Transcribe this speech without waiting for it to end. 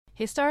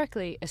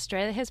Historically,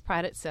 Australia has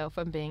prided itself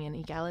on being an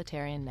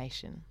egalitarian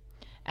nation.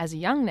 As a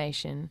young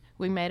nation,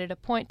 we made it a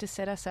point to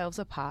set ourselves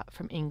apart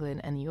from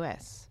England and the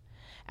US.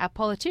 Our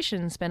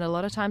politicians spend a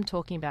lot of time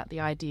talking about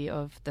the idea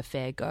of the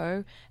fair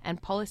go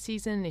and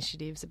policies and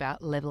initiatives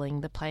about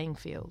levelling the playing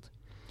field.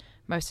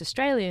 Most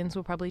Australians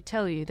will probably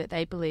tell you that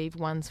they believe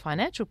one's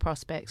financial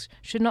prospects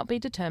should not be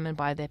determined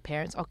by their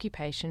parents'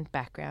 occupation,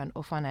 background,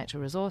 or financial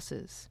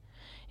resources.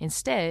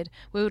 Instead,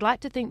 we would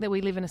like to think that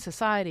we live in a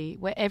society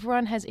where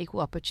everyone has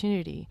equal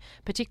opportunity,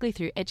 particularly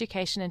through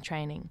education and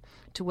training,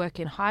 to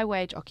work in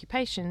high-wage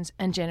occupations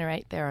and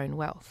generate their own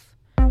wealth.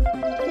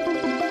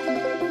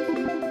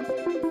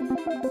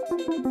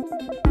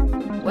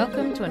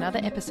 Welcome to another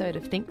episode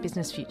of Think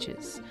Business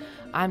Futures.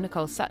 I'm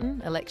Nicole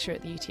Sutton, a lecturer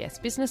at the UTS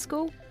Business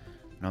School.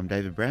 And I'm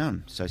David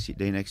Brown, Associate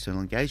Dean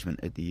External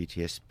Engagement at the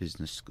UTS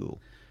Business School.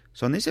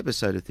 So on this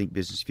episode of Think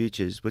Business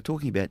Futures, we're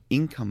talking about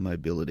income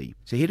mobility.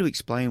 So here to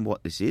explain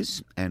what this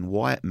is and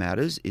why it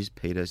matters is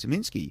Peter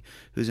Ziminsky,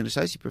 who's an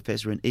Associate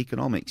Professor in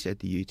Economics at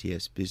the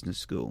UTS Business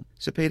School.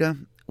 So Peter,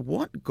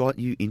 what got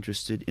you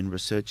interested in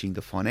researching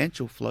the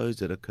financial flows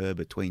that occur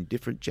between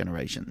different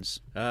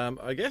generations?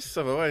 I guess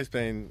I've always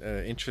been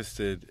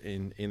interested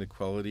in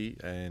inequality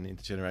and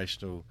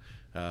intergenerational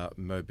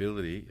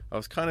mobility. I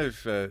was kind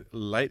of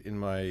late in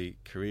my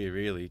career,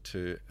 really,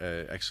 to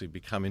actually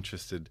become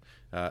interested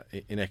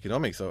in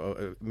economics.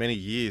 Many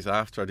years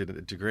after I did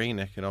a degree in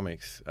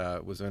economics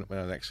was when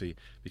I actually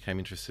became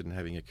interested in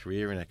having a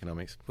career in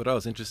economics. What I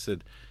was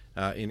interested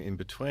in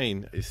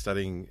between is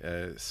studying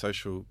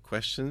social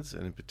questions,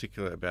 and in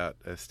particular about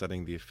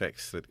studying the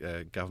effects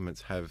that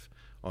governments have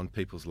on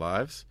people's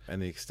lives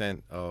and the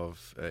extent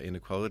of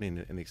inequality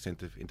and the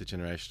extent of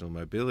intergenerational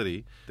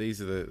mobility. These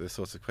are the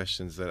sorts of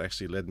questions that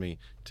actually led me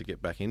to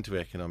get back into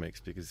economics,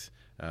 because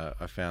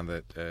I found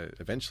that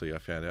eventually I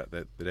found out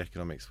that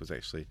economics was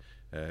actually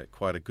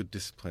quite a good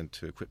discipline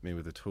to equip me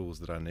with the tools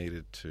that I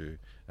needed to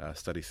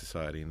study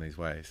society in these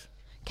ways.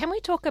 Can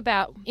we talk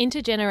about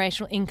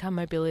intergenerational income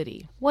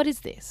mobility? What is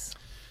this?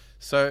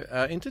 So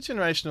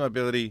intergenerational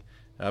mobility,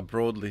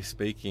 broadly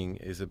speaking,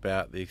 is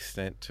about the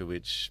extent to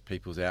which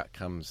people's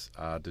outcomes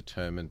are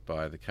determined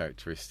by the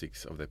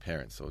characteristics of their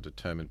parents, or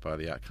determined by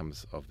the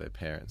outcomes of their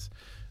parents.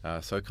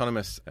 So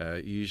economists are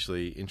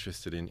usually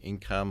interested in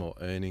income or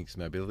earnings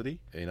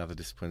mobility. In other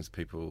disciplines,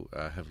 people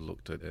have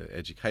looked at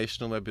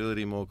educational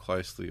mobility more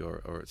closely,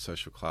 or at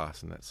social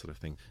class and that sort of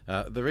thing.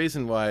 The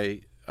reason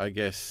why I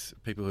guess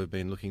people have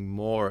been looking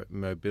more at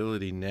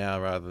mobility now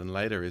rather than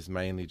later is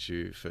mainly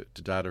due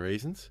to data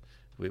reasons.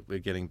 We're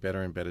getting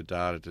better and better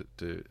data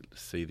to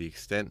see the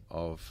extent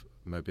of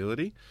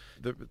mobility.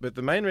 But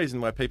the main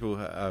reason why people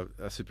are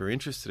super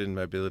interested in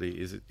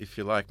mobility is, if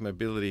you like,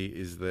 mobility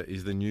is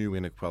the new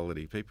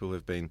inequality. People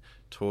have been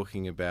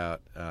talking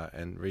about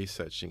and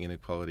researching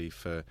inequality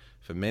for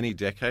many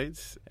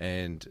decades,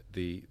 and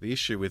the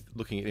issue with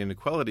looking at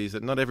inequality is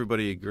that not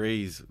everybody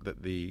agrees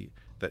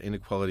that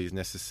inequality is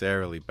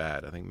necessarily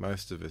bad. I think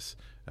most of us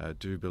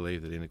do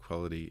believe that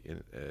inequality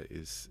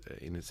is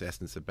in its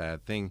essence a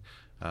bad thing,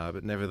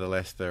 but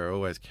nevertheless there are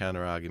always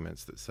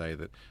counter-arguments that say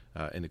that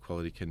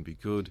inequality can be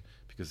good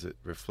because it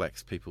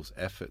reflects people's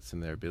efforts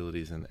and their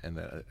abilities, and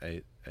that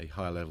a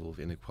high level of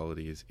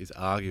inequality is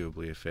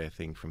arguably a fair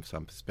thing from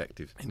some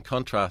perspective. In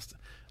contrast,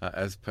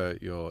 as per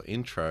your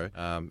intro,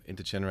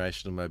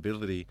 intergenerational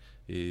mobility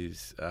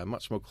is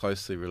much more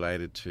closely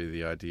related to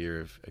the idea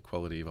of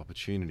equality of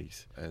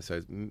opportunities. And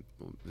so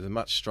there's a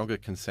much stronger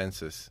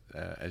consensus,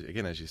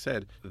 as you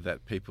said,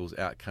 that people's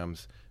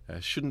outcomes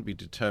shouldn't be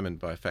determined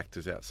by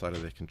factors outside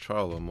of their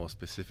control, or more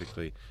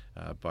specifically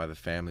by the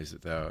families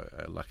that they're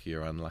lucky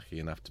or unlucky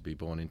enough to be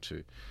born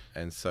into.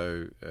 And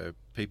so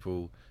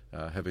people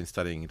have been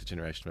studying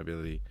intergenerational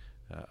mobility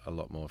a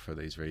lot more for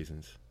these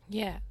reasons.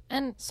 Yeah,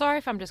 and sorry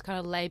if I'm just kind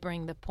of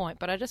labouring the point,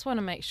 but I just want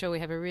to make sure we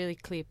have a really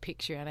clear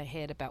picture in our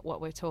head about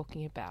what we're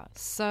talking about.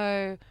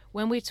 So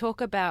when we talk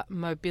about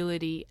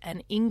mobility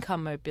and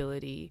income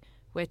mobility,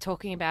 we're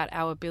talking about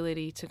our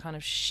ability to kind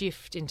of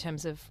shift in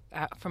terms of,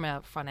 from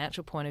our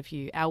financial point of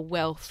view, our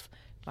wealth,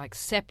 like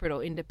separate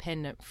or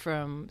independent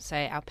from,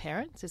 say, our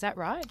parents. Is that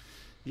right?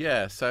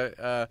 Yeah,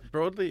 so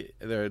broadly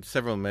there are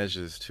several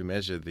measures to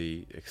measure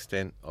the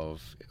extent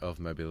of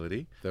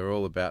mobility. They're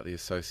all about the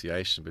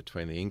association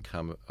between the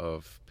income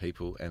of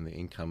people and the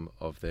income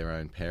of their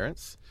own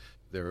parents.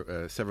 There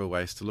are several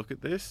ways to look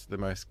at this. The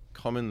most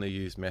commonly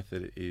used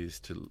method is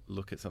to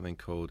look at something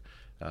called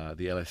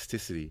the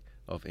elasticity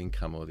of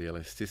income, or the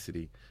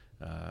elasticity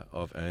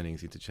of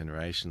earnings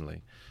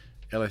intergenerationally.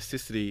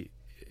 Elasticity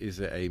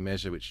is a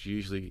measure which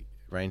usually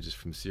ranges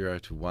from 0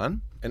 to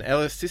 1. An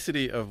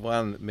elasticity of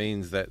 1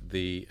 means that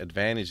the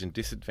advantage and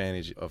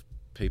disadvantage of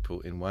people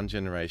in one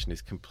generation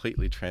is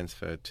completely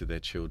transferred to their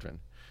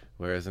children,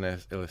 whereas an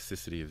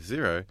elasticity of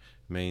 0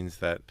 means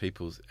that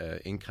people's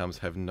incomes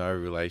have no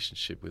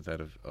relationship with that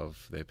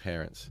of their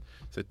parents.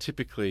 So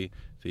typically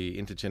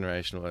the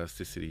intergenerational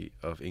elasticity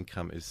of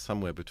income is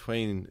somewhere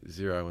between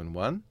 0 and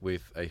 1,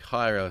 with a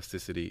higher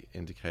elasticity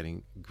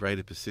indicating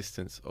greater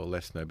persistence or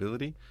less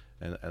mobility,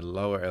 and a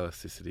lower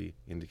elasticity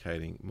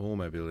indicating more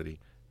mobility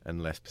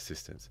and less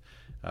persistence.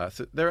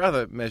 So there are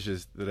other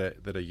measures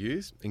that are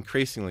used.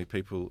 Increasingly,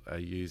 people are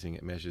using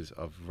measures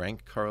of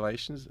rank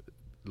correlations,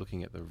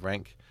 looking at the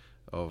rank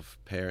of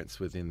parents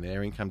within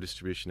their income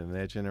distribution in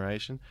their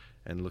generation,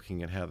 and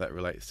looking at how that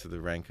relates to the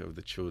rank of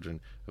the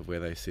children of where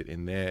they sit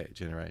in their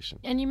generation.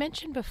 And you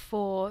mentioned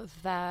before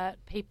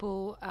that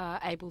people are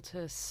able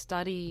to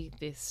study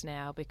this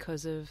now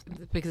because of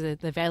the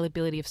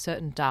availability of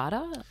certain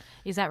data.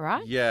 Is that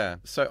right? Yeah.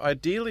 So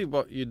ideally,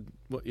 what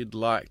you'd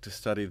like to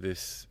study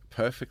this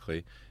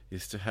perfectly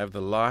is to have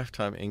the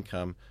lifetime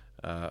income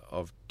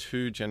of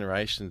 2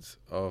 generations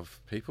of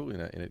people in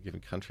a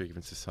given country, a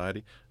given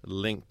society,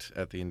 linked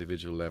at the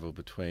individual level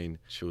between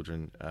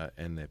children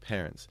and their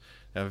parents.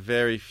 Now,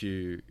 very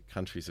few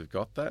countries have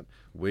got that.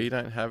 We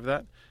don't have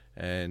that.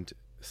 And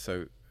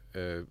so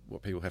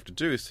what people have to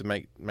do is to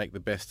make the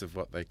best of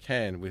what they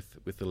can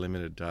with the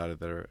limited data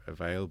that are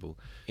available.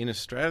 In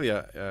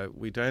Australia,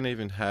 we don't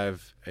even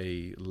have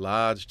a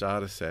large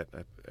data set,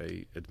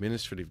 a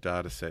administrative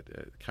data set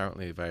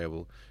currently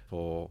available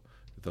for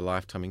the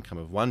lifetime income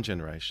of 1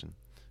 generation,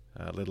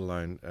 let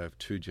alone of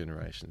 2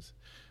 generations.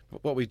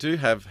 But what we do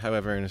have,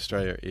 however, in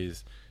Australia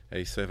is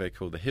a survey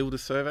called the Hilda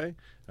Survey,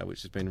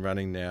 which has been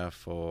running now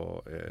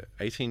for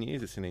 18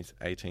 years. It's in its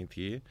 18th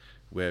year,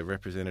 where a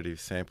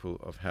representative sample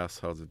of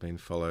households have been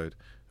followed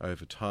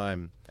over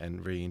time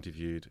and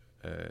re-interviewed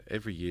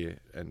every year,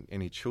 and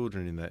any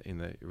children in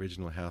the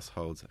original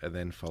households are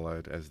then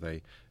followed as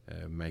they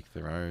make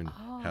their own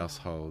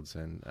households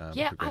and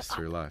progress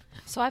through life.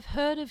 So I've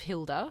heard of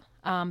Hilda.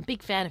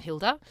 Big fan of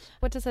Hilda.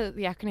 What does the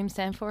acronym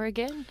stand for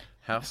again?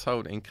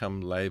 Household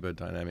Income Labour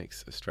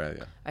Dynamics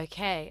Australia.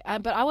 Okay,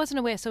 but I wasn't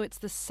aware. So it's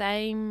the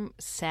same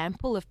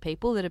sample of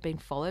people that have been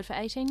followed for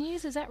 18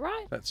 years. Is that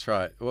right? That's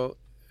right. Well,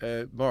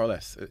 more or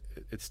less.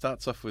 It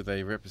starts off with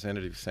a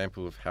representative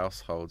sample of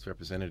households,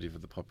 representative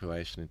of the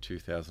population in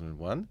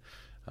 2001,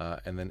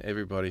 and then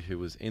everybody who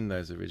was in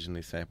those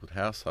originally sampled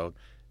households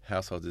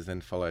is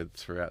then followed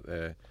throughout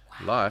their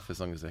life, as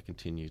long as they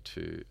continue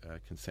to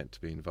consent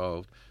to be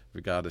involved,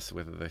 regardless of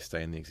whether they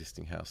stay in the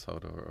existing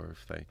household or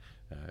if they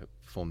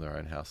form their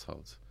own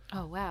households.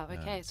 Oh, wow.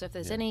 Okay. So if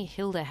there's any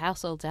Hilda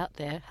households out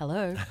there,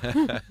 hello.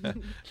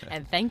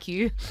 And thank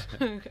you.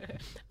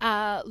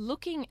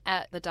 Looking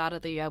at the data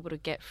that you're able to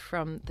get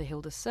from the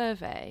Hilda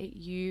survey,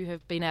 you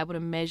have been able to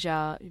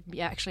measure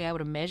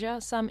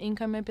some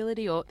income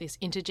mobility or this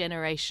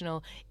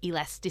intergenerational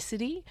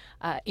elasticity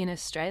in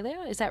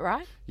Australia. Is that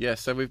right? Yeah.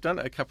 So we've done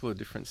a couple of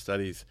different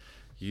studies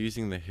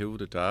using the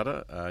Hilda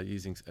data,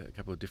 using a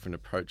couple of different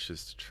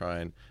approaches to try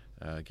and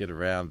get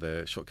around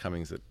the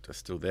shortcomings that are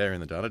still there in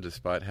the data,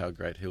 despite how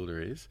great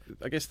Hilda is.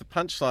 I guess the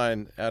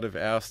punchline out of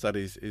our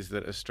studies is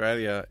that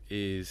Australia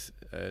is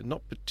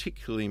not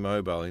particularly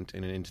mobile in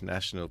an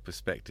international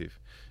perspective,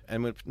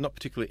 and we're not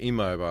particularly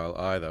immobile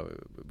either.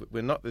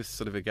 We're not this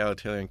sort of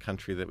egalitarian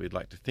country that we'd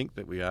like to think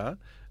that we are.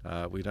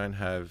 We don't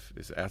have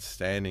this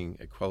outstanding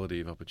equality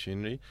of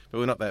opportunity, but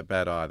we're not that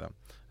bad either.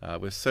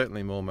 We're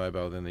certainly more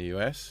mobile than the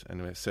US,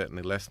 and we're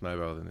certainly less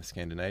mobile than the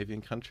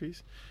Scandinavian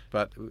countries.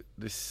 But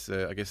this,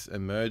 I guess,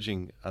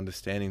 emerging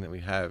understanding that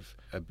we have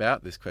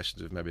about this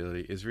question of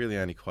mobility is really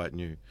only quite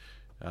new.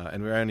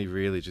 And we're only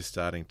really just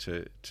starting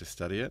to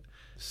study it.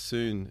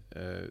 Soon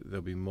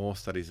there'll be more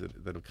studies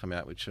that will come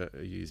out which are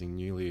using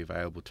newly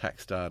available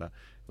tax data,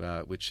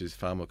 which is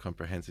far more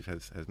comprehensive,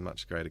 has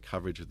much greater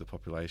coverage of the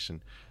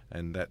population,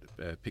 and that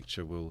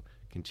picture will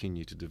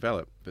continue to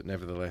develop. But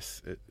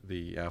nevertheless,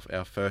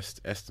 our first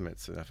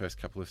estimates and our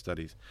first couple of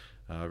studies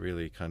are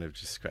really kind of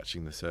just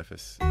scratching the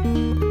surface.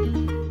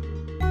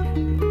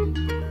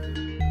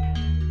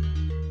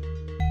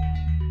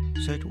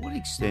 So to what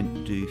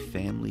extent do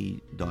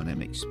family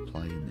dynamics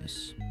play in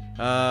this?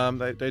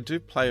 They do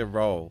play a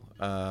role.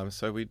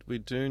 So we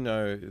do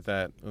know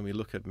that when we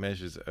look at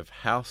measures of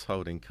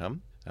household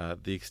income,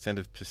 the extent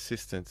of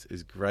persistence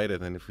is greater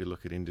than if we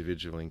look at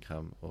individual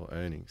income or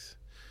earnings.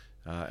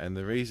 And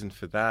the reason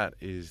for that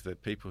is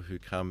that people who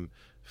come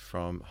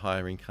from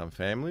higher income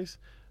families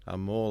are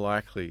more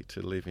likely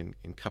to live in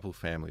couple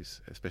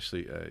families,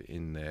 especially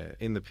in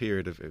the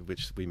period of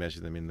which we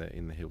measure them in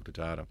the Hilda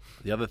data.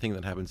 The other thing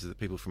that happens is that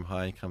people from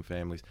high income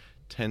families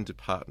tend to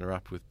partner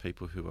up with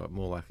people who are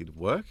more likely to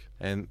work,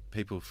 and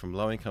people from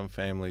low income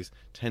families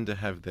tend to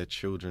have their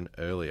children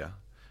earlier.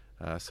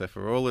 So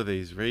for all of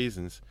these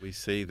reasons, we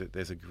see that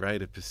there's a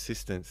greater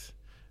persistence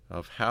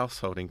of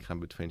household income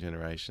between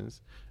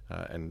generations,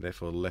 and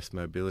therefore less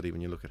mobility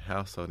when you look at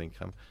household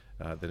income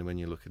than when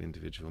you look at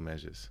individual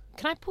measures.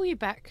 Can I pull you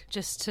back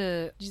just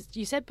to...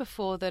 You said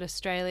before that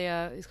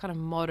Australia is kind of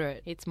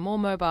moderate. It's more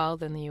mobile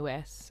than the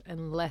US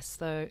and less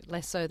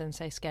so than,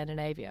 say,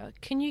 Scandinavia.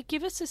 Can you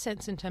give us a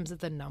sense in terms of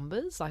the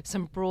numbers, like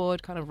some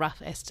broad kind of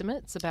rough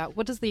estimates about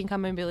what does the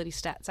income mobility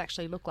stats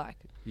actually look like?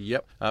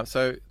 Yep.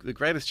 So the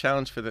greatest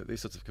challenge for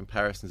these sorts of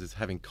comparisons is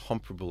having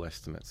comparable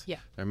estimates. Yeah.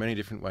 There are many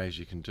different ways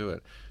you can do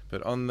it.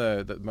 But on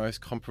the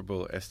most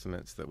comparable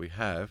estimates that we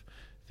have,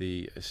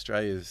 the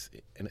Australia's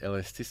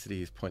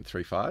elasticity is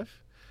 0.35,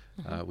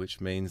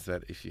 which means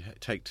that if you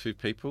take 2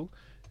 people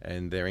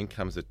and their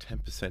incomes are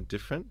 10%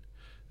 different,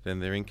 then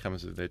their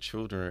incomes of their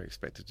children are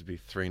expected to be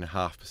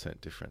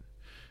 3.5% different.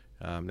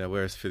 Now,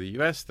 whereas for the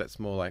US, that's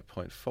more like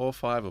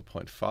 0.45 or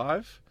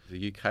 0.5.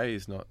 The UK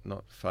is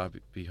not far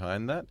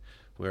behind that,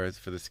 whereas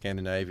for the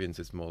Scandinavians,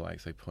 it's more like,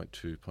 say,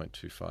 0.2,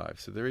 0.25.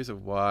 So there is a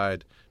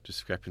wide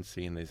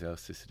discrepancy in these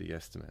elasticity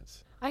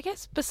estimates. I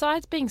guess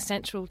besides being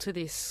central to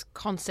this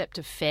concept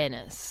of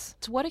fairness,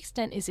 to what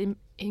extent is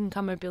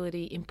income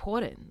mobility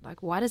important?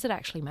 Like, why does it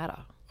actually matter?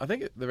 I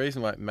think the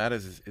reason why it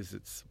matters is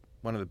it's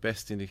one of the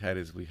best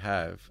indicators we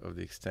have of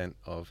the extent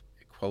of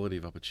equality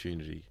of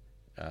opportunity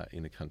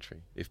in a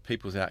country. If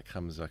people's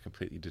outcomes are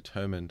completely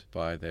determined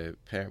by their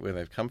parent, where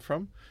they've come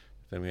from,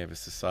 then we have a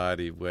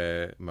society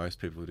where most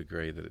people would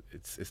agree that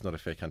it's not a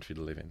fair country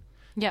to live in.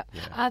 Yeah.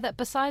 That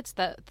besides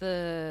that,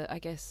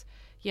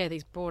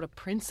 these broader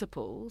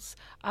principles,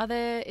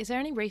 is there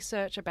any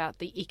research about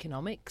the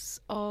economics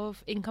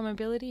of income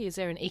mobility? Is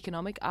there an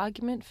economic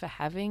argument for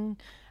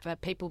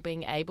people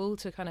being able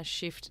to kind of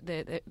shift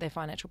their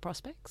financial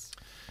prospects?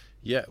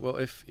 Yeah, well,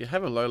 if you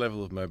have a low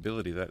level of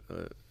mobility, that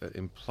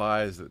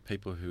implies that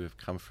people who have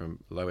come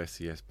from low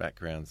SES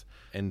backgrounds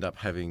end up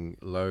having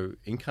low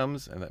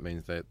incomes, and that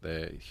means that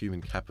their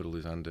human capital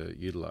is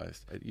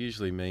underutilised. It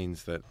usually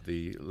means that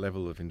the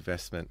level of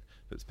investment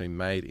that's been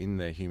made in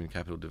their human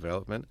capital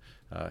development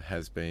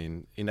has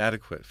been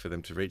inadequate for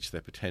them to reach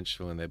their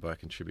potential and thereby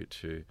contribute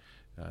to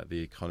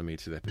the economy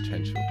to their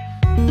potential.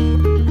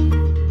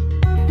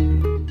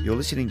 You're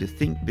listening to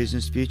Think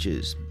Business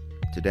Futures.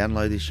 To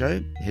download this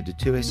show, head to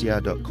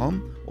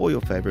 2ser.com or your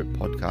favourite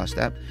podcast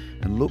app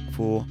and look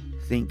for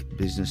Think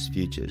Business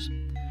Futures.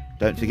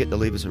 Don't forget to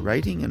leave us a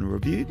rating and a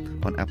review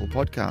on Apple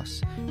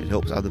Podcasts. It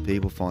helps other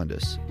people find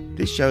us.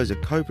 This show is a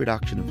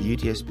co-production of the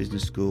UTS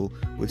Business School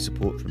with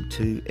support from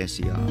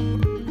 2SER.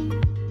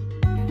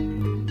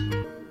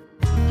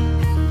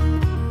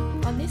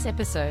 On this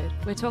episode,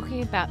 we're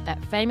talking about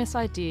that famous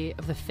idea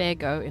of the fair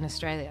go in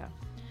Australia.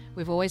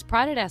 We've always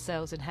prided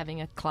ourselves in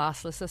having a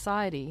classless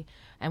society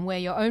and where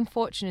your own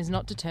fortune is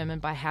not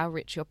determined by how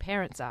rich your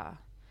parents are.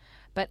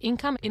 But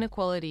income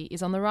inequality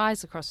is on the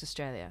rise across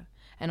Australia.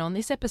 And on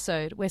this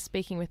episode, we're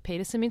speaking with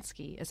Peter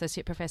Szyminski,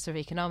 Associate Professor of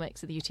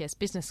Economics at the UTS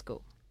Business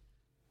School.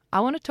 I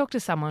want to talk to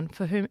someone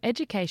for whom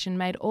education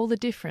made all the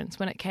difference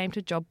when it came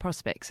to job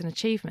prospects and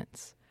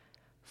achievements.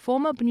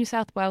 Former New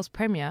South Wales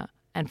Premier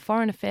and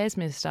Foreign Affairs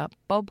Minister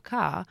Bob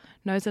Carr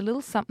knows a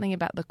little something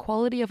about the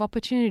quality of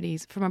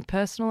opportunities from a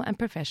personal and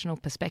professional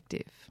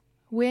perspective.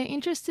 We're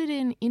interested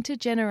in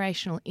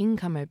intergenerational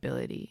income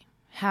mobility,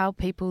 how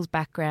people's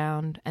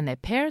background and their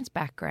parents'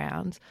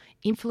 backgrounds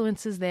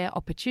influences their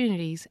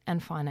opportunities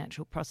and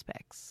financial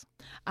prospects.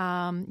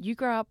 You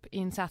grew up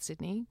in South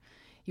Sydney.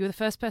 You were the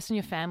first person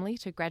in your family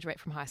to graduate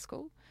from high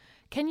school.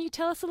 Can you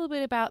tell us a little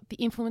bit about the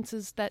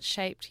influences that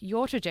shaped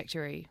your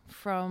trajectory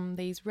from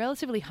these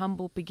relatively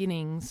humble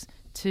beginnings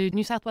to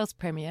New South Wales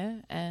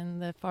Premier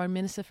and the Foreign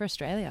Minister for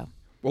Australia?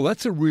 Well,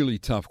 that's a really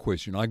tough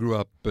question. I grew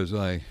up, as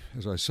I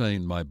say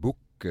in my book,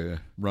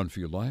 Run for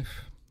Your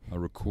Life. I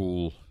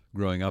recall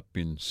growing up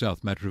in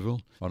South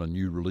Matraville on a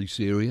new release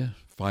area,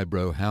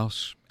 fibro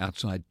house,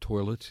 outside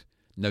toilet,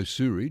 no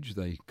sewerage.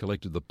 They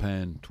collected the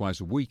pan twice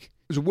a week.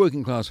 It was a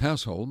working-class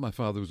household. My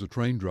father was a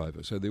train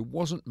driver, so there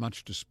wasn't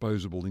much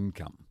disposable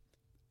income.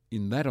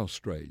 In that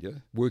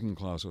Australia,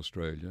 working-class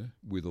Australia,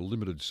 with a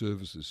limited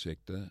services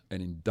sector,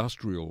 an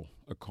industrial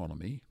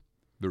economy,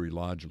 very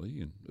largely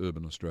in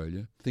urban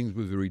Australia, things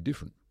were very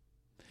different.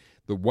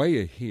 The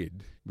way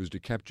ahead was to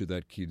capture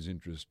that kid's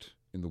interest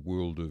in the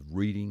world of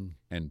reading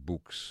and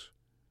books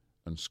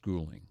and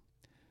schooling.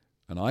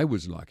 And I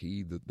was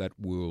lucky that that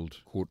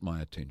world caught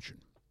my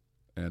attention.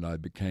 And I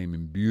became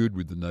imbued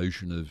with the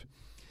notion of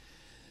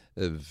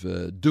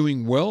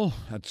doing well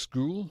at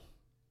school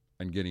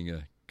and getting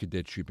a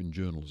cadetship in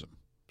journalism.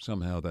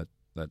 Somehow that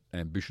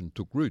ambition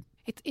took root.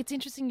 It's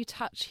interesting you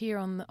touch here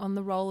on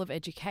the role of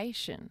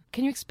education.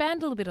 Can you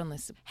expand a little bit on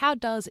this? How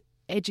does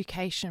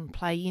education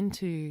play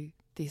into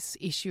this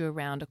issue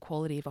around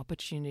equality of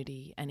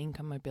opportunity and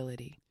income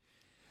mobility?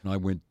 I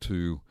went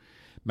to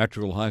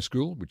Matraville High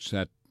School, which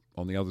sat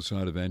on the other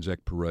side of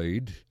Anzac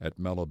Parade at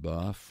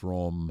Malabar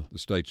from the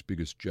state's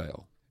biggest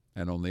jail.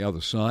 And on the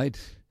other side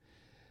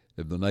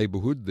of the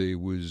neighbourhood, there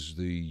was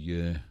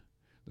the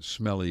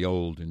smelly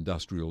old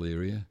industrial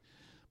area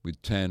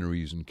with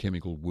tanneries and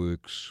chemical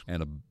works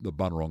and the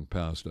Bunurong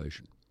power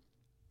station.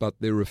 But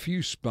there were a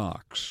few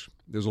sparks.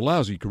 There's a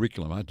lousy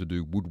curriculum. I had to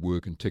do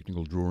woodwork and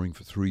technical drawing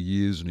for 3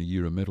 years and a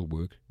year of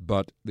metalwork.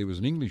 But there was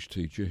an English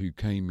teacher who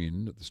came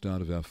in at the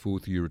start of our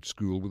 4th year at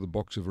school with a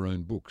box of her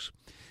own books.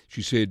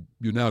 She said,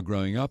 "You're now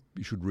growing up,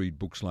 you should read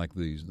books like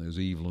these." And there's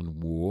Evelyn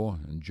Waugh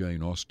and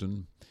Jane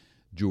Austen,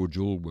 George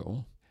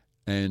Orwell.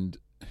 And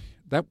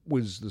that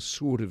was the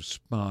sort of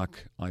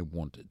spark I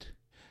wanted.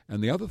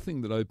 And the other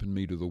thing that opened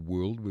me to the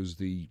world was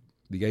the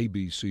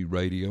ABC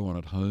radio on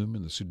at home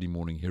and the Sydney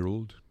Morning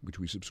Herald, which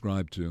we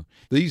subscribed to.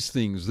 These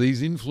things,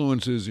 these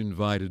influences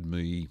invited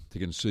me to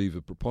conceive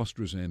a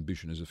preposterous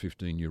ambition as a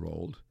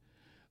 15-year-old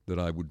that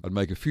I'd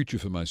make a future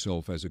for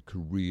myself as a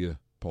career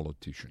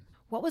politician.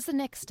 What was the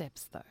next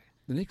steps, though?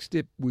 The next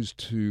step was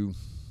to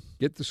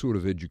get the sort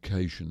of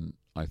education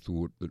I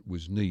thought that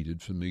was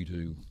needed for me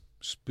to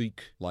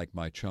speak like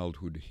my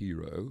childhood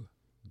hero,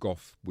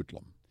 Gough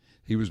Whitlam.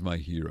 He was my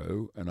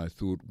hero, and I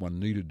thought one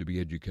needed to be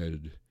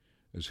educated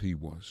as he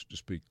was, to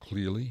speak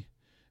clearly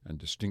and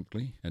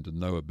distinctly, and to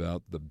know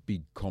about the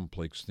big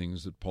complex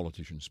things that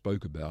politicians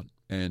spoke about.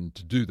 And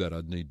to do that,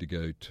 I'd need to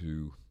go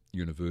to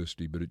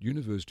university, but at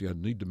university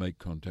I'd need to make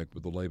contact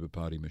with the Labor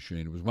Party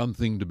machine. It was one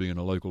thing to be in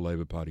a local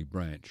Labor Party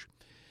branch,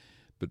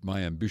 but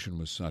my ambition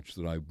was such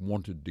that I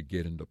wanted to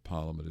get into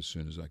Parliament as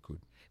soon as I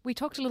could. We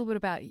talked a little bit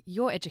about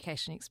your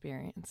education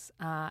experience,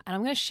 and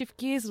I'm going to shift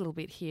gears a little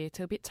bit here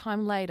to a bit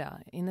time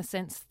later, in the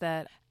sense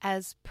that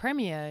as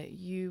Premier,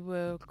 you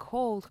were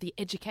called the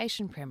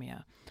Education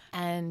Premier.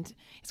 And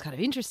it's kind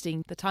of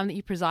interesting, the time that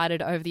you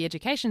presided over the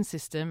education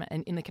system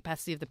and in the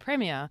capacity of the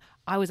Premier,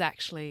 I was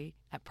actually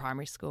at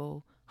primary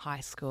school, high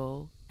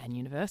school and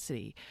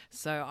university.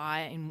 So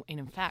I,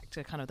 in fact,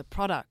 are kind of the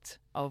product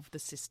of the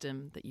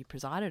system that you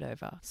presided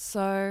over.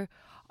 So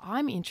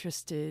I'm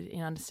interested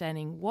in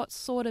understanding what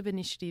sort of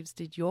initiatives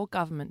did your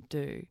government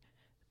do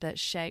that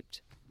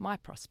shaped my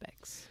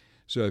prospects?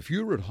 So if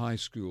you were at high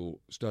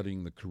school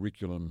studying the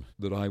curriculum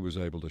that I was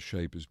able to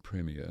shape as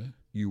Premier,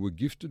 you were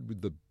gifted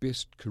with the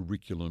best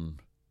curriculum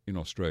in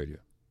Australia.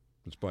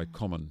 It's by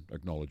common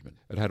acknowledgement.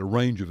 It had a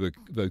range of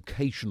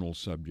vocational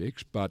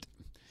subjects, but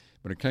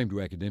when it came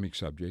to academic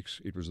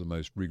subjects, it was the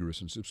most rigorous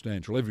and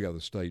substantial. Every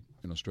other state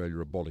in Australia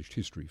abolished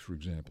history, for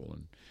example,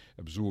 and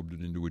absorbed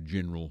it into a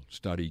general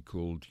study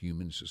called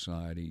human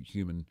society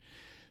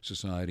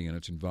and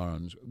its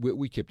environs.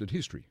 We kept it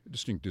history, a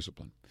distinct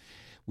discipline.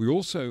 We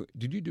also,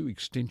 did you do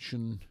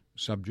extension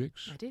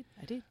subjects?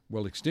 I did.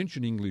 Well,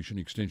 extension English and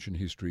extension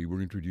history were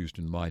introduced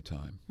in my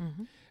time.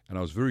 Mm-hmm. And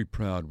I was very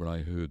proud when I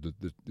heard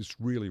that this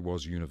really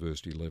was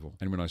university level.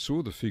 And when I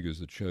saw the figures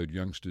that showed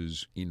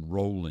youngsters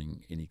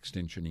enrolling in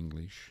extension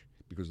English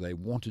because they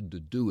wanted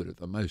to do it at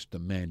the most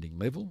demanding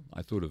level,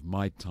 I thought of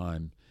my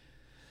time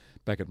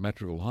back at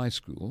Matraville High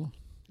School,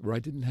 where I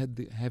didn't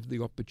have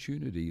the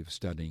opportunity of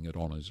studying at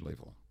honours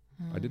level.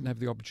 I didn't have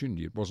the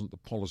opportunity. It wasn't the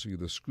policy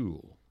of the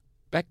school.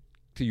 Back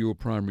to your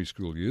primary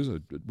school years,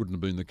 it wouldn't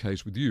have been the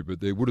case with you, but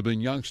there would have been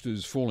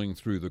youngsters falling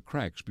through the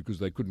cracks because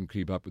they couldn't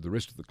keep up with the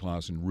rest of the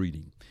class in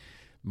reading.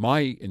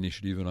 My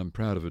initiative, and I'm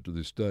proud of it to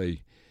this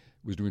day,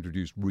 was to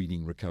introduce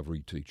reading recovery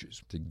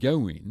teachers, to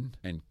go in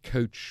and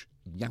coach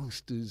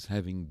youngsters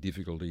having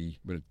difficulty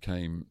when it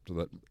came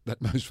to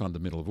that most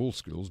fundamental of all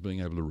skills,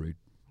 being able to read.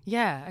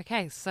 Yeah,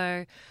 okay.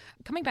 So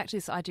coming back to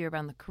this idea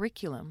around the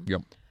curriculum,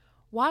 Yep.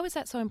 Why was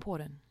that so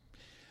important?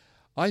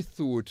 I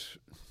thought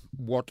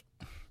what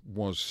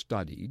was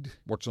studied,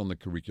 what's on the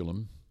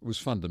curriculum, was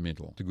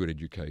fundamental to good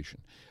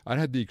education. I'd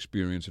had the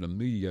experience in a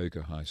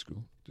mediocre high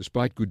school,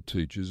 despite good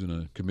teachers and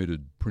a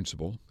committed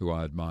principal who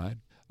I admired.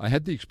 I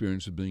had the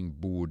experience of being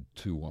bored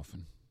too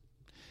often.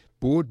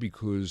 Bored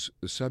because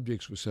the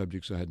subjects were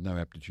subjects I had no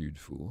aptitude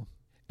for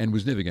and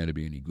was never going to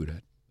be any good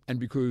at. And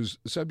because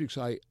the subjects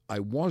I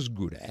was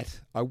good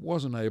at, I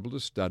wasn't able to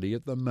study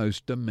at the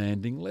most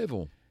demanding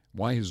level.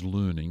 Why has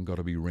learning got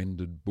to be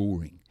rendered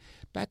boring?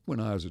 Back when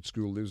I was at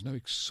school, there was no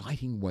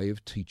exciting way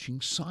of teaching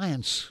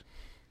science.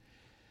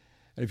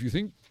 And if you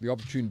think the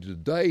opportunity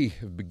today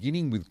of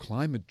beginning with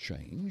climate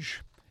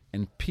change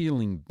and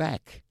peeling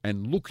back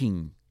and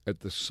looking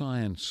at the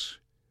science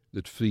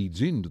that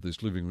feeds into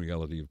this living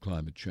reality of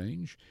climate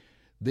change,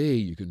 there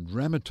you can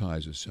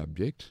dramatise a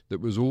subject that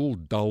was all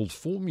dull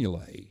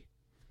formulae,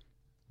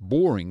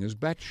 boring as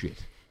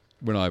batshit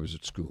when I was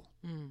at school.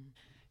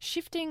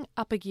 Shifting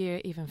up a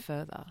gear even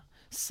further.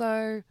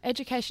 So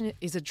education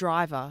is a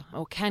driver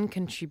or can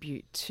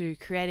contribute to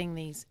creating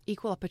these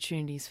equal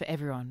opportunities for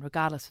everyone,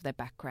 regardless of their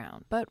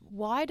background. But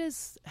why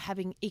does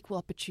having equal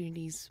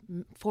opportunities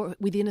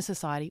within a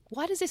society,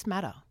 why does this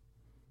matter?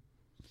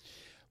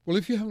 Well,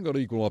 if you haven't got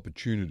equal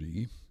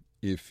opportunity,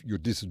 if you're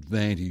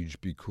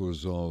disadvantaged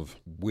because of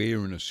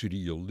where in a city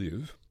you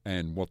live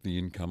and what the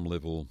income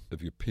level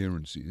of your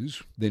parents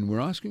is, then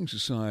we're asking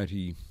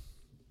society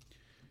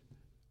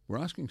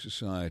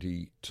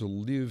to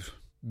live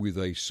with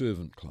a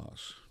servant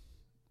class,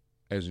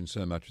 as in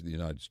so much of the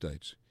United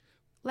States.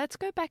 Let's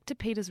go back to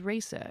Peter's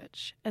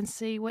research and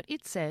see what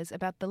it says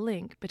about the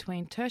link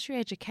between tertiary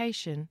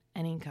education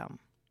and income.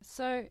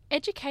 So,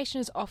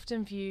 education is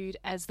often viewed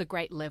as the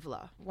great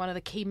leveller, one of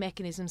the key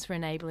mechanisms for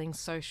enabling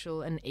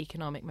social and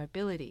economic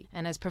mobility,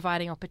 and as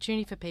providing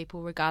opportunity for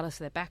people regardless of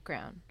their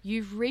background.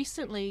 You've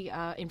recently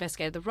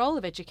investigated the role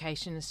of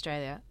education in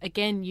Australia,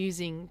 again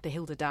using the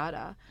HILDA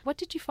data. What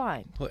did you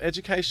find? Well,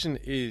 education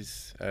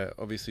is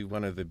obviously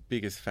one of the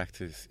biggest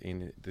factors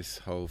in this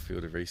whole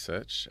field of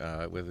research,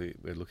 whether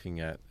we're looking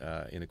at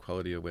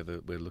inequality or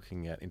whether we're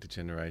looking at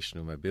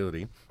intergenerational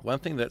mobility. One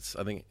thing that's,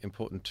 I think,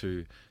 important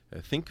to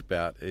think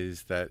about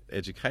is that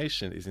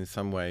education is in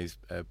some ways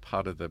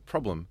part of the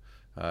problem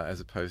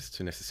as opposed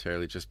to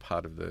necessarily just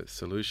part of the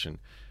solution.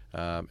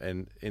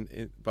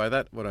 By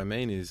that, what I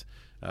mean is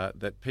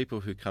that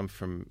people who come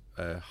from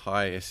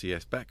high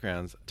SES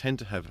backgrounds tend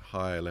to have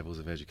higher levels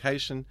of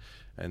education,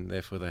 and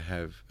therefore they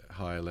have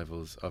higher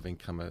levels of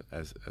income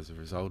as a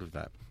result of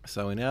that.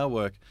 So in our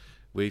work,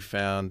 we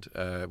found,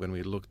 when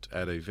we looked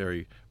at a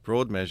very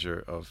broad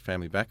measure of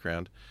family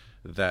background,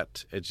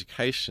 that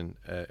education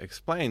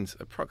explains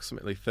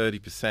approximately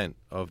 30%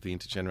 of the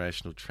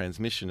intergenerational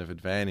transmission of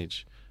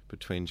advantage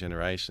between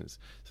generations.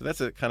 So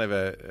that's a kind of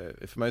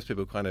for most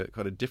people, quite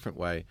a different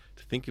way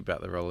to think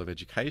about the role of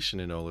education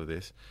in all of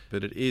this.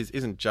 But it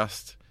isn't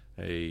just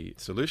a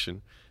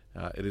solution.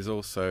 It is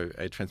also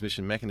a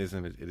transmission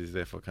mechanism. It is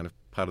therefore kind of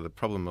part of the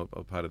problem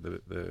or part of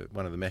the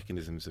one of the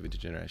mechanisms of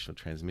intergenerational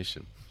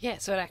transmission. Yeah,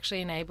 so it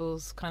actually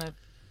enables kind of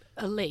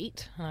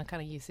elite, and I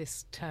kind of use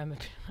this term,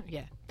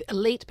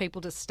 elite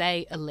people to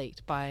stay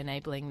elite by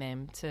enabling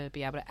them to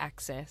be able to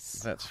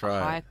access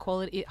higher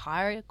quality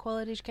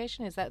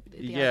education. Is that the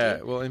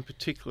idea? Well, in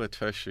particular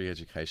tertiary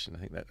education. I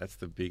think that's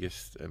the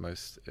biggest,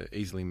 most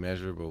easily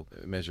measurable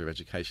measure of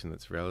education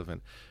that's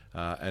relevant.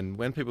 And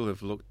when people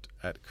have looked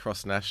at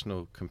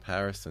cross-national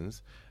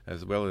comparisons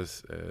as well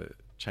as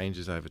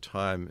changes over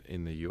time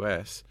in the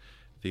US,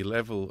 the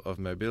level of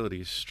mobility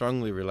is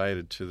strongly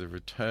related to the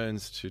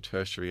returns to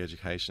tertiary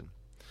education.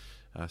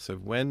 So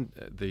when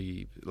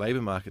the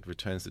labour market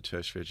returns to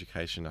tertiary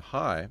education are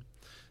high,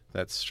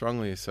 that's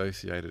strongly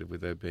associated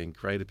with there being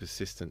greater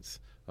persistence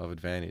of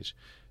advantage.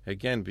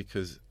 Again,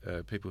 because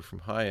people from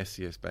high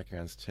SES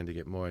backgrounds tend to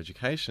get more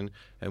education,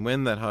 and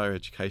when that higher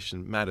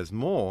education matters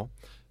more,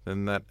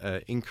 then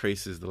that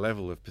increases the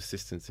level of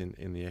persistence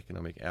in the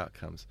economic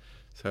outcomes.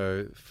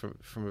 So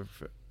from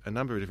a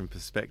number of different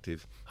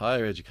perspectives,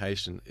 higher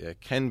education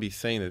can be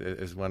seen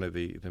as one of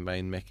the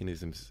main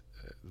mechanisms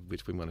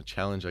which we want to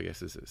challenge, I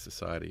guess, as a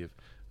society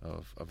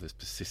of this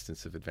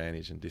persistence of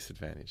advantage and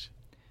disadvantage.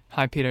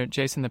 Hi, Peter.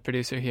 Jason, the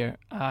producer here.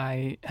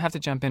 I have to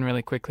jump in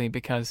really quickly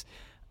because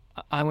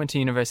I went to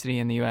university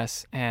in the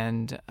U.S.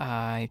 and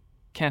I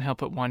can't help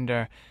but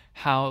wonder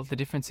how the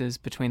differences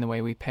between the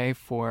way we pay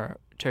for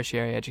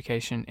tertiary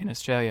education in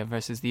Australia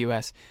versus the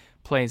U.S.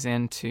 plays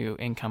into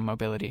income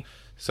mobility.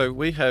 So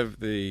we have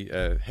the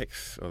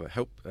HECS, or the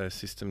HELP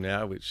system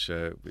now, which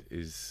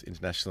is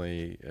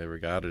internationally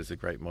regarded as a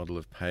great model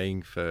of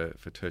paying for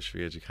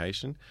tertiary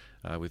education,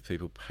 with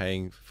people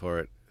paying for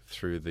it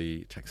through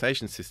the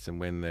taxation system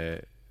when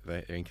their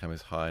income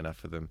is high enough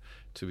for them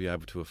to be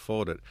able to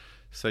afford it.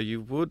 So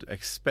you would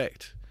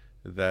expect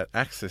that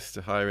access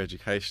to higher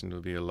education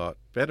will be a lot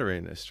better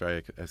in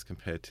Australia as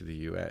compared to the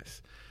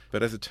US.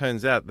 But as it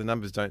turns out, the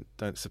numbers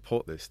don't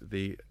support this.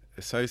 The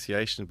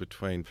association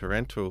between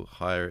parental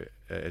higher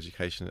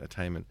education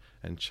attainment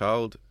and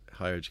child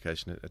higher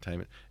education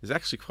attainment is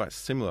actually quite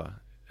similar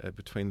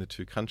between the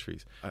two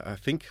countries. I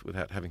think,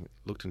 without having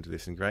looked into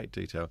this in great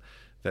detail,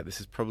 that this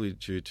is probably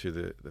due to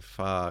the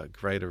far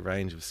greater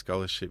range of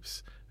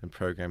scholarships and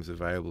programs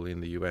available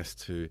in the US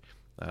to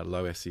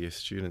low SES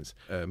students,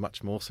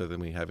 much more so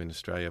than we have in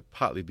Australia,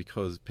 partly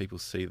because people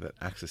see that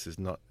access is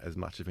not as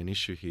much of an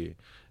issue here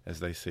as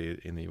they see it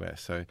in the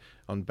US. So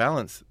on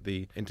balance,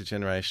 the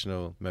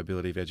intergenerational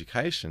mobility of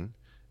education,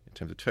 in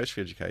terms of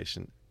tertiary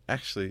education,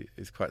 actually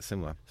is quite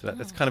similar. So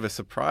that's kind of a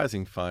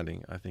surprising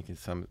finding, I think, in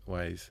some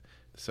ways.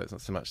 So it's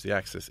not so much the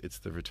access, it's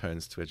the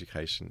returns to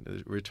education.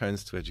 The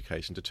returns to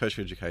education, to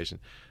tertiary education,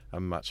 are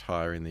much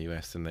higher in the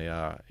US than they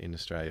are in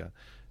Australia.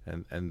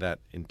 And that,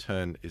 in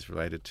turn, is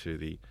related to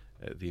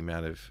the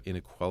amount of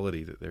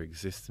inequality that there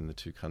exists in the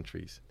two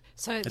countries.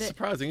 So it's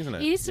surprising, isn't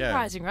it? It is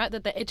surprising, right,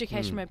 that the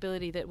education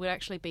mobility that would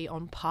actually be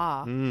on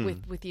par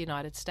with the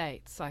United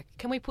States. Like,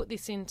 can we put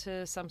this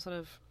into some sort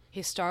of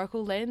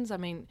historical lens? I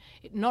mean,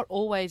 not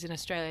always in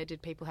Australia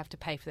did people have to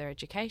pay for their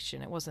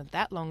education. It wasn't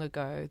that long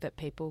ago that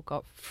people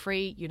got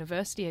free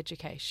university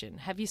education.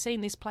 Have you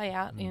seen this play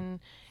out in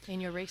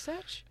your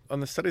research? On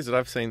the studies that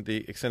I've seen,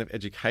 the extent of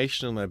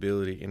educational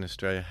mobility in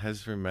Australia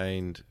has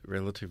remained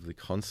relatively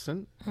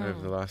constant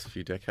over the last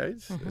few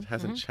decades. It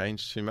hasn't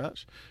changed too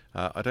much.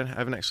 I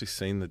haven't actually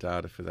seen the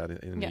data for that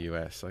in the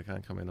US, so I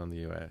can't comment on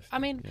the US. I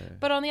mean,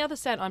 but on the other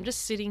side, I'm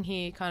just sitting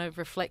here kind of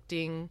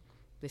reflecting.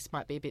 This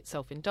might be a bit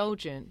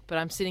self-indulgent, but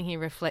I'm sitting here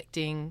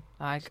reflecting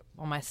like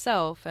on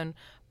myself, and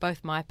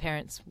both my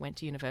parents went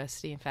to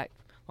university. In fact,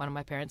 one of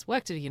my parents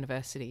worked at a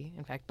university.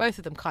 In fact, both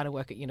of them kind of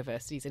work at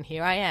universities, and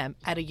here I am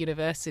at a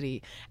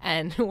university.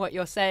 And what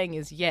you're saying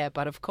is, yeah,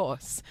 but of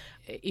course,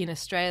 in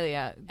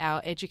Australia,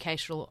 our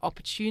educational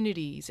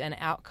opportunities and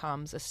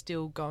outcomes are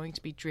still going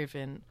to be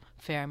driven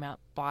a fair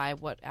amount by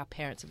what our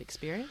parents have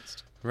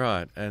experienced.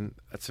 Right, and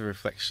that's a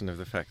reflection of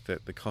the fact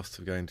that the cost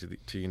of going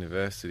to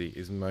university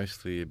is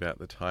mostly about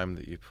the time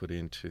that you put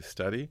into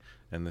study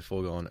and the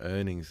foregone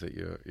earnings that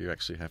you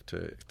actually have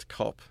to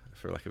cop,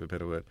 for lack of a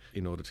better word,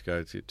 in order to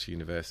go to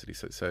university.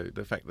 So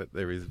the fact that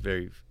there is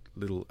very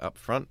little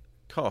upfront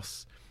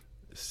costs,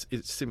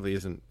 it simply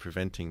isn't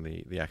preventing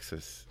the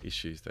access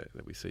issues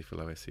that we see for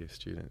low SES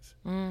students.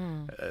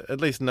 At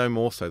least no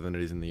more so than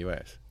it is in the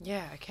US.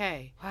 Yeah,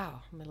 okay.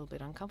 Wow, I'm a little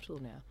bit uncomfortable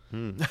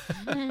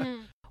now.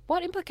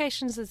 What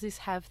implications does this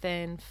have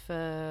then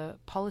for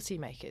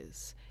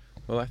policymakers?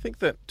 Well, I think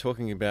that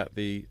talking about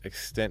the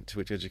extent to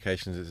which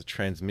education is a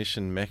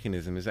transmission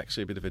mechanism is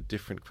actually a bit of a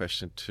different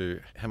question to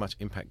how much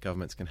impact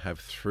governments can have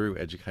through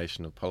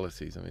educational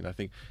policies. I mean, I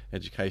think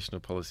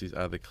educational policies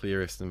are the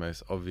clearest and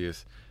most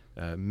obvious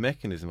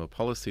mechanism or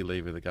policy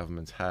lever that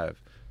governments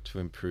have to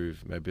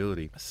improve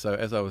mobility. So,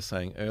 as I was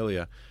saying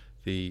earlier,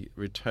 the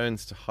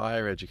returns to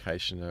higher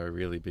education are a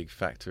really big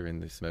factor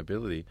in this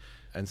mobility.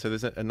 And so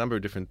there's a number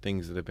of different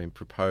things that have been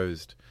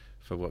proposed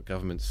for what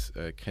governments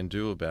can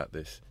do about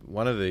this.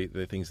 One of the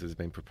things that has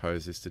been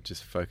proposed is to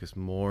just focus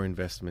more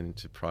investment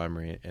into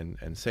primary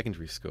and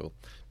secondary school,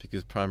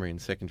 because primary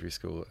and secondary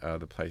school are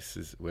the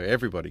places where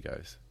everybody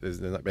goes. There's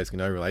basically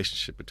no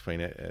relationship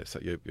between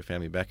your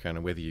family background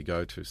and whether you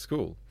go to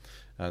school.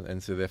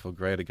 And so therefore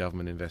greater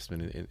government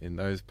investment in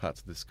those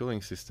parts of the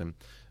schooling system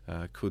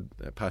could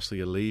partially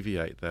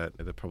alleviate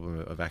the problem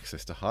of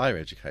access to higher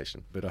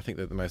education. But I think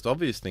that the most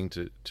obvious thing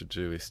to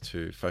do is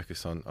to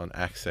focus on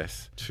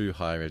access to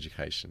higher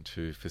education,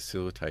 to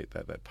facilitate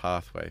that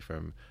pathway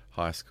from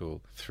high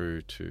school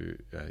through to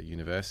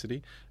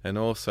university, and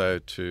also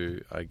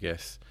to, I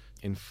guess,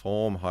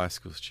 inform high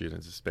school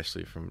students,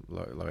 especially from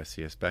low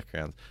SES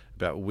backgrounds,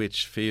 about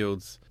which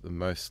fields are the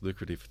most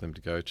lucrative for them to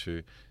go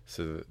to,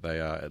 so that they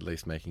are at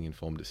least making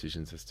informed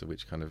decisions as to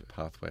which kind of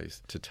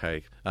pathways to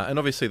take. And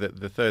obviously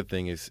the third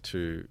thing is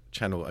to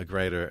channel a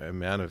greater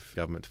amount of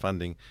government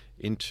funding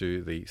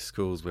into the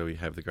schools where we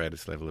have the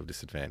greatest level of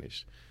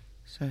disadvantage.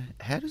 So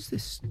how does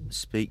this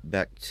speak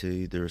back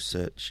to the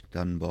research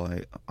done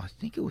by, I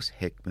think it was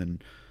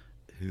Heckman,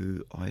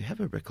 who I have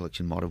a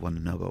recollection might have won a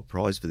Nobel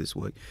Prize for this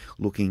work,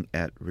 looking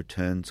at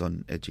returns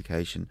on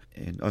education.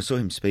 And I saw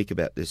him speak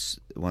about this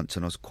once,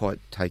 and I was quite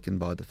taken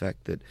by the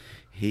fact that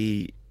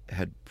he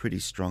had pretty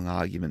strong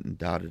argument and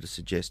data to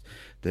suggest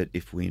that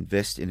if we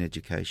invest in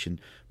education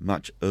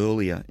much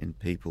earlier in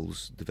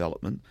people's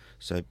development,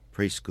 so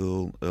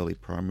preschool, early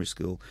primary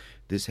school,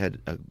 this had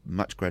a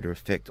much greater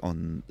effect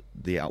on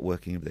the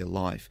outworking of their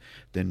life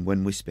than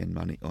when we spend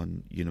money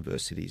on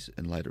universities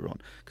and later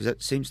on. Because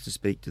that seems to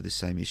speak to the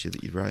same issue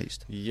that you've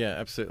raised. Yeah,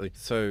 absolutely.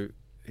 So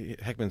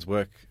Heckman's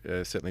work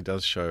certainly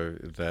does show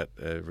that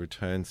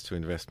returns to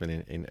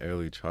investment in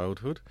early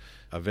childhood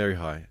are very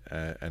high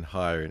and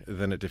higher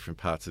than at different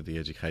parts of the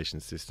education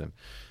system.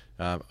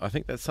 I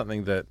think that's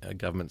something that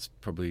governments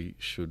probably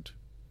should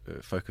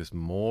focus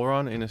more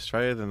on in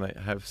Australia than they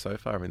have so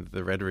far. I mean,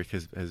 the rhetoric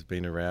has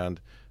been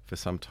around for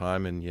some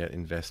time, and yet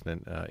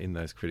investment in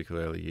those critical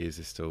early years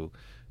is still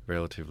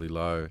relatively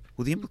low.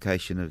 Well, the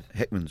implication of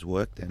Heckman's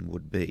work then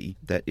would be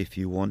that if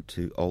you want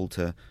to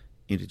alter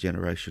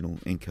intergenerational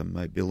income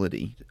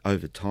mobility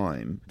over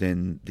time,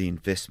 then the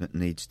investment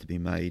needs to be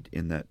made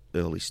in that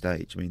early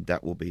stage. I mean,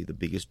 that will be the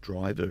biggest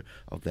driver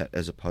of that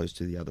as opposed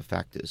to the other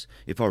factors,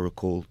 if I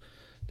recall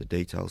the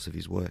details of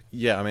his work.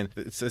 Yeah, I mean,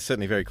 it's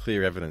certainly very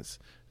clear evidence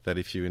that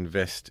if you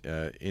invest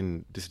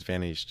in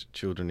disadvantaged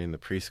children in the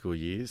preschool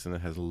years, then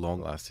it has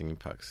long-lasting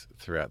impacts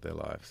throughout their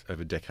lives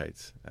over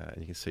decades. And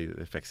you can see the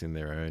effects in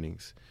their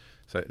earnings.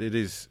 So it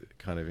is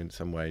kind of in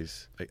some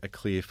ways a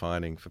clear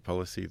finding for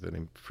policy that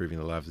improving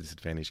the lives of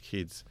disadvantaged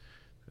kids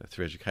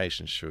through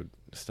education should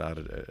start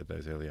at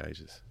those early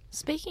ages.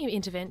 Speaking of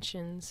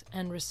interventions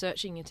and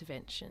researching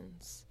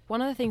interventions,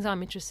 one of the things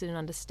I'm interested in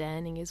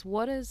understanding is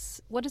what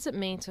does it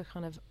mean to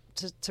kind of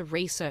to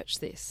research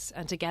this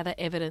and to gather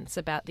evidence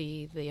about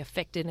the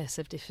effectiveness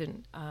of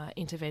different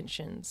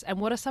interventions, and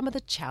what are some of the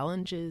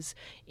challenges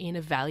in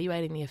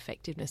evaluating the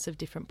effectiveness of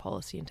different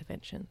policy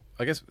interventions?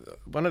 I guess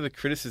one of the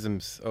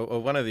criticisms or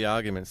one of the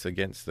arguments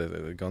against the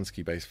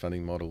Gonski-based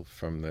funding model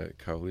from the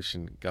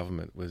coalition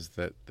government was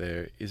that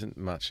there isn't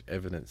much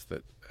evidence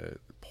that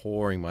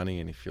pouring money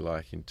in, if you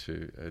like,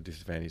 into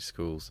disadvantaged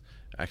schools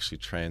actually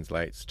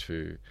translates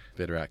to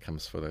better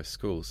outcomes for those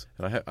schools.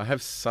 And I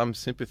have some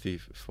sympathy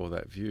for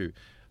that view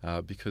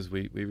because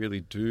we really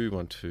do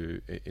want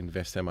to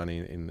invest our money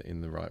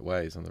in the right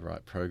ways, on the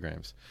right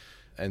programs.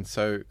 And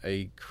so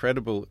a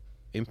credible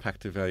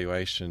impact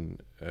evaluation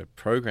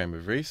program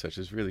of research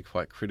is really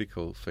quite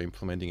critical for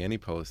implementing any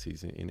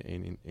policies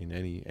in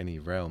any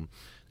realm.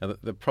 Now,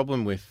 the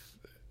problem with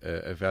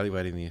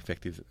evaluating the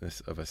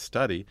effectiveness of a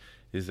study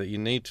is that you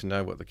need to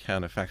know what the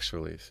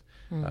counterfactual is.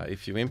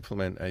 If you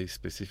implement a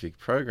specific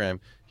program,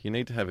 you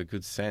need to have a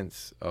good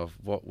sense of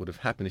what would have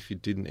happened if you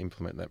didn't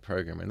implement that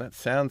program. And that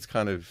sounds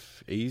kind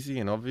of easy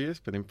and obvious,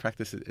 but in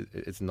practice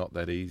it's not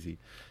that easy.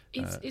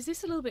 Is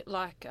this a little bit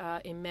like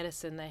in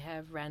medicine they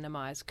have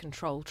randomised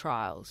control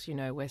trials, you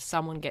know, where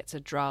someone gets a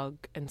drug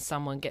and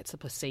someone gets a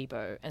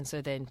placebo, and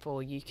so then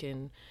you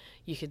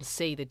can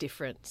see the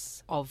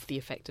difference of the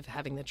effect of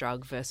having the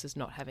drug versus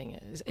not having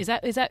it. Is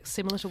that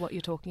similar to what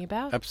you're talking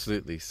about?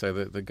 Absolutely. So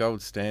the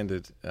gold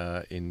standard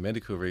in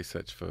medical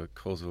research for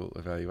causal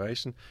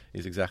evaluation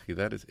is exactly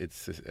that.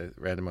 It's a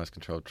randomised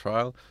controlled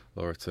trial,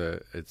 or it's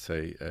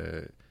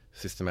a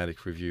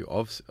systematic review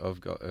of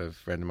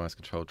randomised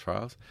controlled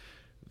trials.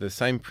 The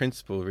same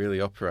principle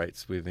really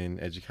operates within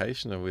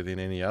education or within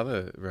any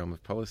other realm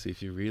of policy.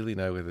 If you really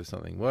know whether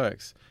something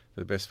works,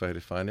 the best way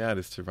to find out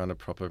is to run a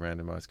proper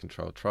randomised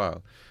controlled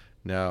trial.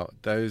 Now,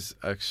 those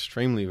are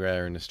extremely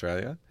rare in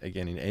Australia,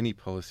 again, in any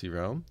policy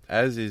realm,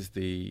 as is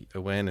the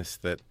awareness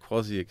that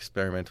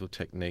quasi-experimental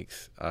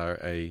techniques are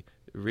a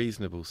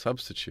reasonable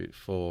substitute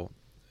for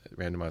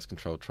randomised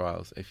controlled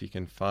trials. If you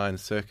can find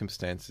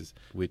circumstances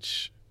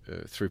which,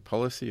 through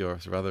policy or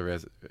through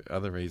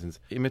other reasons,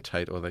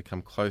 imitate or they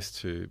come close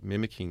to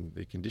mimicking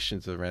the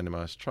conditions of a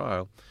randomised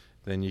trial,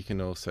 then you can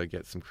also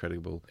get some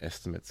credible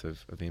estimates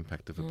of the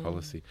impact of a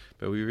policy.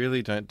 But we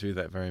really don't do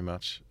that very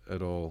much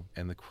at all.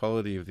 And the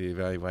quality of the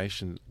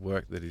evaluation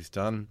work that is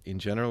done in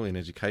general in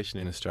education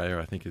in Australia,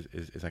 I think,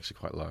 is actually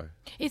quite low.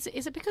 Is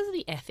it because of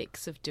the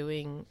ethics of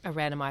doing a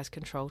randomised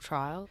control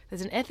trial?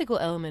 There's an ethical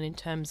element in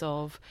terms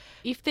of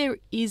if there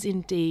is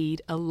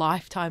indeed a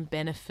lifetime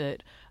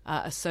benefit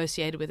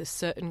associated with a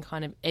certain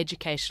kind of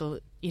educational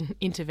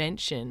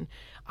intervention,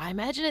 I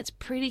imagine it's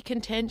pretty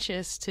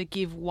contentious to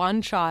give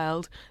one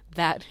child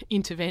that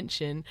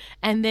intervention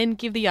and then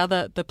give the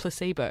other the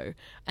placebo,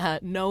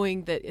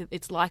 knowing that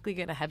it's likely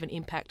going to have an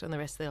impact on the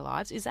rest of their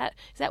lives. Is that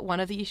one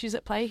of the issues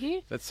at play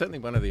here? That's certainly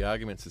one of the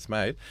arguments that's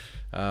made.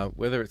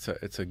 Whether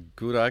it's a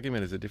good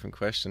argument is a different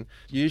question.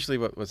 Usually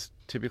what's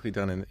typically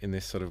done in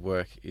this sort of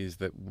work is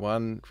that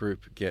one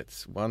group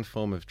gets one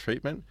form of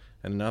treatment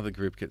and another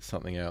group gets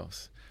something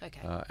else. Okay.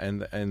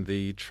 And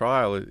the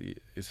trial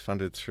is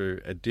funded through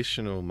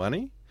additional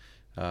money,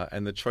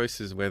 and the choice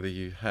is whether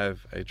you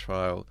have a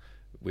trial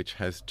which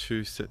has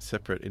two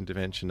separate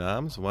intervention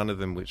arms, one of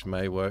them which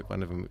may work,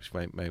 one of them which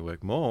may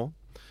work more.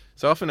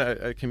 So often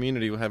a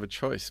community will have a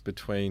choice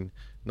between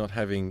not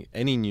having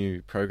any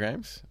new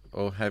programs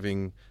or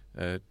having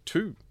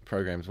two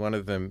programs, one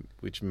of them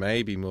which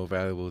may be more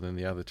valuable than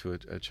the other to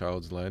a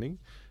child's learning,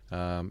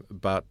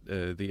 but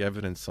the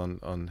evidence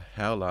on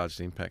how large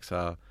the impacts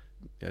are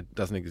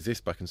doesn't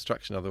exist by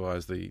construction,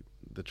 otherwise the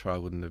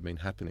trial wouldn't have been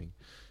happening.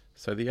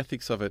 So the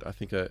ethics of it, I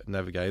think, are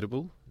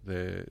navigatable.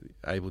 They're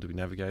able to be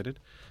navigated.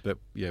 But,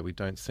 we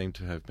don't seem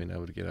to have been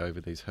able to get over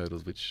these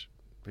hurdles which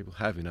people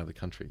have in other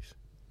countries.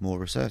 More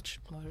research.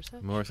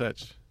 More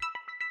research.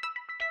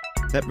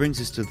 That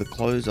brings us to the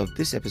close of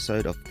this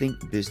episode of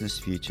Think Business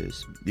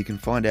Futures. You can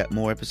find out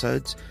more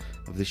episodes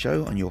of the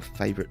show on your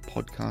favourite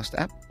podcast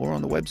app or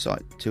on the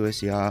website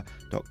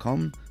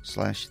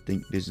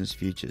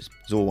 2ser.com/thinkbusinessfutures.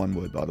 It's all one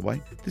word, by the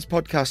way. This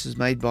podcast is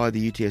made by the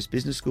UTS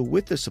Business School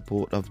with the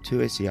support of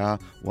 2SER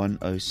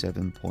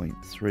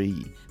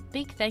 107.3.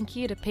 Big thank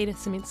you to Peter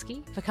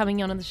Szyminski for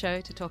coming on the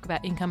show to talk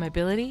about income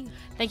mobility.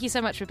 Thank you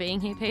so much for being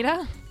here,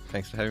 Peter.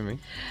 Thanks for having me.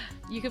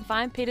 You can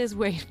find Peter's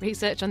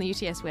research on the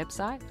UTS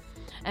website.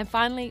 And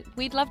finally,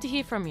 we'd love to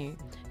hear from you.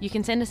 You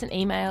can send us an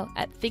email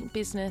at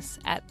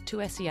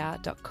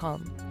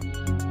thinkbusiness@2ser.com.